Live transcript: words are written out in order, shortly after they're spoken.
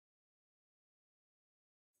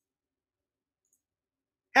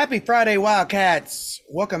Happy Friday, Wildcats.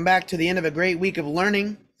 Welcome back to the end of a great week of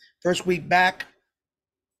learning. First week back.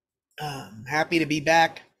 Happy to be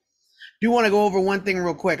back. Do want to go over one thing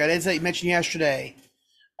real quick. I did say mention yesterday.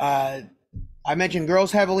 Uh, I mentioned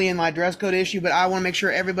girls heavily in my dress code issue, but I want to make sure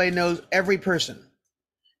everybody knows every person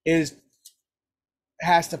is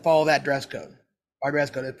has to follow that dress code. Our dress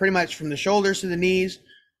code is pretty much from the shoulders to the knees.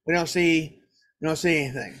 We don't see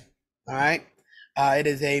anything. All right. It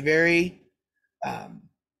is a very um,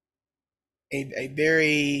 a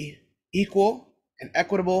very equal and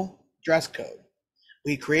equitable dress code.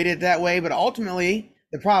 We created it that way, but ultimately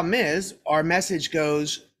the problem is our message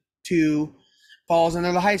falls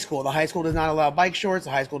under the high school. The high school does not allow bike shorts.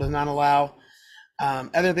 The high school does not allow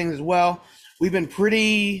other things as well. We've been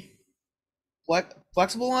pretty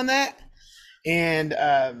flexible on that. And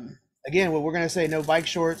again, what we're going to say, no bike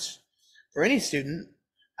shorts for any student,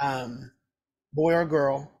 boy or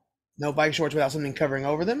girl, no bike shorts without something covering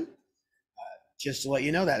over them. Just to let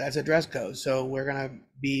you know that's a dress code. So we're going to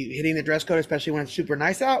be hitting the dress code, especially when it's super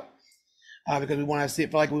nice out, because we want to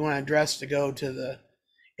feel like we want to dress to go to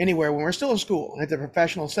anywhere when we're still in school. It's a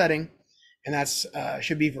professional setting, and that's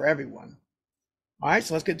should be for everyone. All right,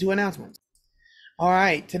 so let's get to announcements. All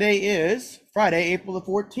right, today is Friday, April the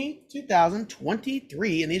 14th,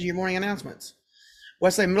 2023, and these are your morning announcements.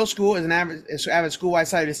 Westlake Middle School is an avid school-wide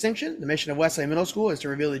site of distinction. The mission of Westlake Middle School is to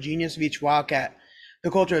reveal the genius of each Wildcat, the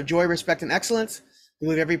culture of joy, respect, and excellence. We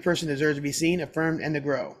believe every person deserves to be seen, affirmed, and to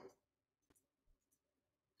grow.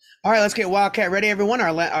 All right, let's get Wildcat ready, everyone.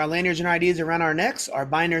 Our lanyards and IDs are around our necks. Our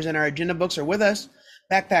binders and our agenda books are with us.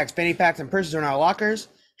 Backpacks, fanny packs, and purses are in our lockers.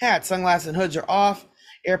 Hats, sunglasses, and hoods are off.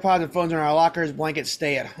 AirPods and phones are in our lockers. Blankets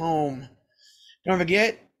stay at home. Don't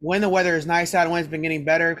forget, when the weather is nice out and when it's been getting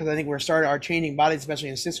better, because I think we're starting our changing bodies, especially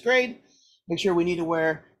in 6th grade, make sure we need to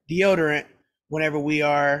wear deodorant whenever we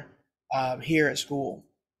are here at school.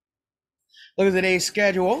 Look at today's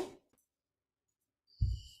schedule.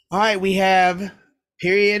 All right, we have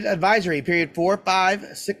period advisory, period 4,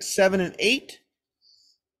 5, 6, 7, and 8,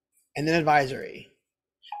 and then advisory.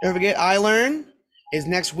 Don't forget, iLearn is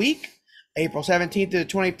next week, April 17th to the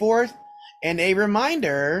 24th, and a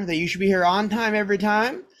reminder that you should be here on time every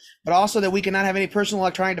time, but also that we cannot have any personal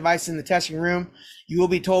electronic devices in the testing room. You will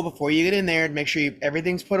be told before you get in there to make sure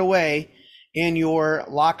everything's put away in your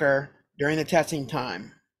locker during the testing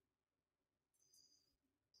time.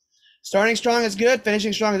 Starting strong is good.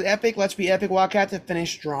 Finishing strong is epic. Let's be epic Wildcat to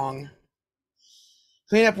finish strong.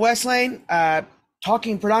 Clean up West Lane.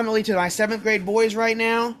 Talking predominantly to my 7th grade boys right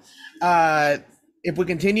now. If we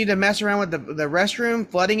continue to mess around with the restroom,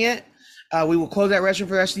 flooding it, we will close that restroom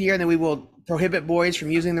for the rest of the year, and then we will prohibit boys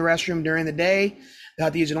from using the restroom during the day. They'll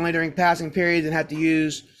have to use it only during passing periods and have to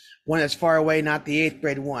use one that's far away, not the 8th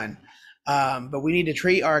grade one. But we need to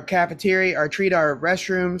treat our cafeteria or treat our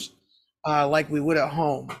restrooms like we would at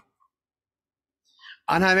home.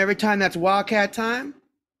 On time every time, that's Wildcat time.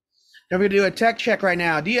 Don't forget to do a tech check right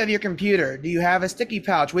now. Do you have your computer? Do you have a sticky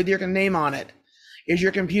pouch with your name on it? Is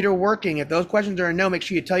your computer working? If those questions are a no, make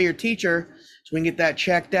sure you tell your teacher so we can get that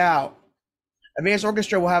checked out. Advanced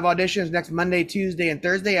Orchestra will have auditions next Monday, Tuesday, and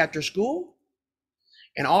Thursday after school.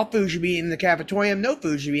 And all food should be in the cafetorium. No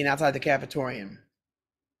food should be outside the cafetorium.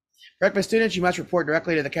 Breakfast students, you must report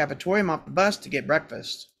directly to the cafetorium off the bus to get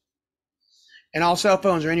breakfast. And all cell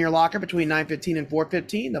phones are in your locker between 9:15 and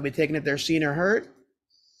 4:15. They'll be taken if they're seen or heard.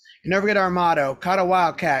 And don't forget our motto, Cada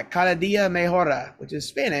Wildcat, cada dia mejora, which is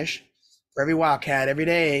Spanish for every Wildcat. Every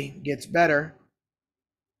day gets better.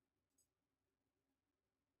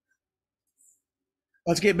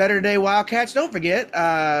 Let's get better today, Wildcats. Don't forget,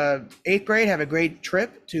 8th grade, have a great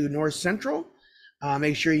trip to North Central.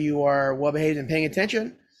 Make sure you are well behaved and paying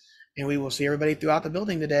attention. And we will see everybody throughout the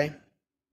building today.